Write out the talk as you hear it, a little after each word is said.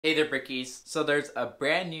Hey there, Brickies. So there's a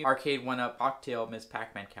brand new Arcade1Up Cocktail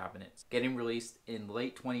Ms.Pac-Man cabinet getting released in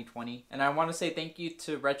late 2020. And I want to say thank you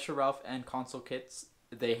to Retro Ralph and Console Kits.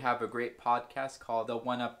 They have a great podcast called The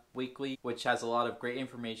 1-Up Weekly, which has a lot of great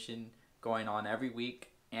information going on every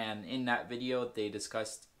week. And in that video, they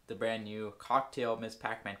discussed the brand new Cocktail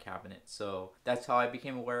Ms.Pac-Man cabinet. So that's how I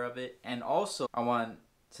became aware of it. And also, I want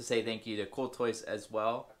to say thank you to Cool Toys as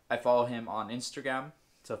well. I follow him on Instagram.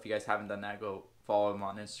 So if you guys haven't done that, go follow him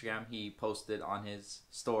on Instagram. He posted on his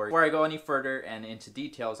story. Before I go any further and into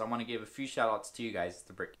details, I want to give a few shout outs to you guys,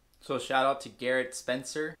 the Brick. So shout out to Garrett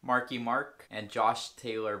Spencer, Marky Mark, and Josh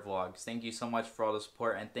Taylor Vlogs. Thank you so much for all the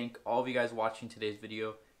support, and thank all of you guys watching today's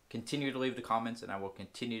video. Continue to leave the comments and I will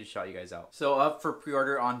continue to shout you guys out. So up for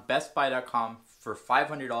pre-order on bestbuy.com for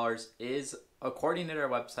 $500 is, according to their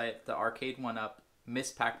website, the Arcade1Up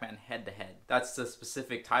Ms.Pac-Man head-to-head. That's the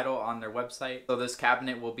specific title on their website. So this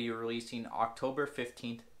cabinet will be releasing October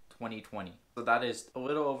 15th, 2020. So that is a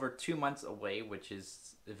little over 2 months away, which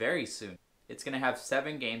is very soon. It's going to have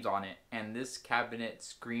 7 games on it, and this cabinet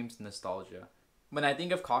screams nostalgia. When I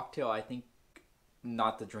think of cocktail, I think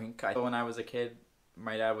not the drink. When I was a kid,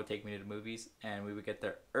 my dad would take me to the movies, and we would get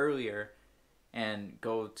there earlier and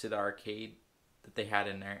go to the arcade that they had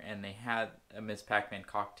in there, and they had a Ms. Pac-Man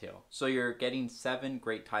cocktail. So you're getting 7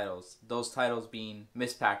 great titles. Those titles being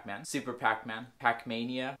Ms. Pac-Man, Super Pac-Man,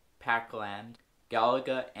 Pac-Mania, Pac-Land,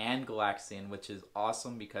 Galaga, and Galaxian, which is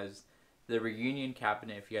awesome because the reunion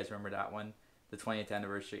cabinet, if you guys remember that one, the 20th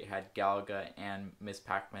anniversary, had Galaga and Ms.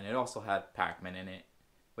 Pac-Man. It also had Pac-Man in it,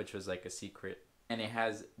 which was like a secret. And it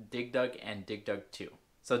has Dig Dug and Dig Dug 2.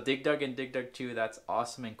 So Dig Dug and Dig Dug 2, that's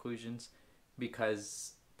awesome inclusions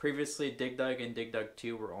because previously Dig Dug and Dig Dug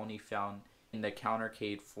 2 were only found in the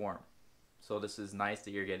countercade form. So this is nice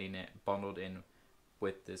that you're getting it bundled in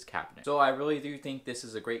with this cabinet. So I really do think this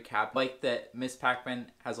is a great cabinet. Like that Ms.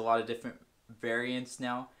 Pac-Man has a lot of different variants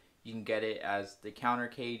now. You can get it as the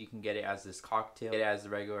countercade, you can get it as this cocktail, get it as the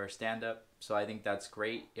regular stand-up. So I think that's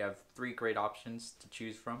great. You have 3 great options to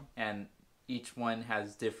choose from, and each one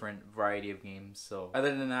has different variety of games. So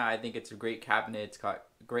other than that, I think it's a great cabinet. It's got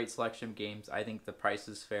a great selection of games. I think the price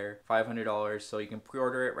is fair, $500. So you can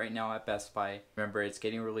pre-order it right now at Best Buy. Remember, it's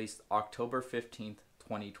getting released October 15th,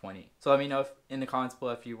 2020. So let me know in the comments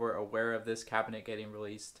below if you were aware of this cabinet getting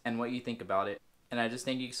released and what you think about it. And I just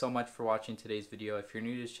thank you so much for watching today's video. If you're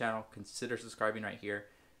new to this channel, consider subscribing right here.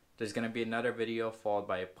 There's going to be another video followed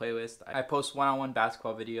by a playlist. I post one-on-one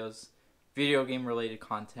basketball videos, video game related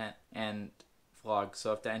content, and vlogs.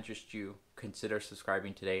 So if that interests you, consider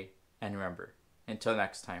subscribing today. And remember, until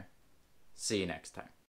next time, see you next time.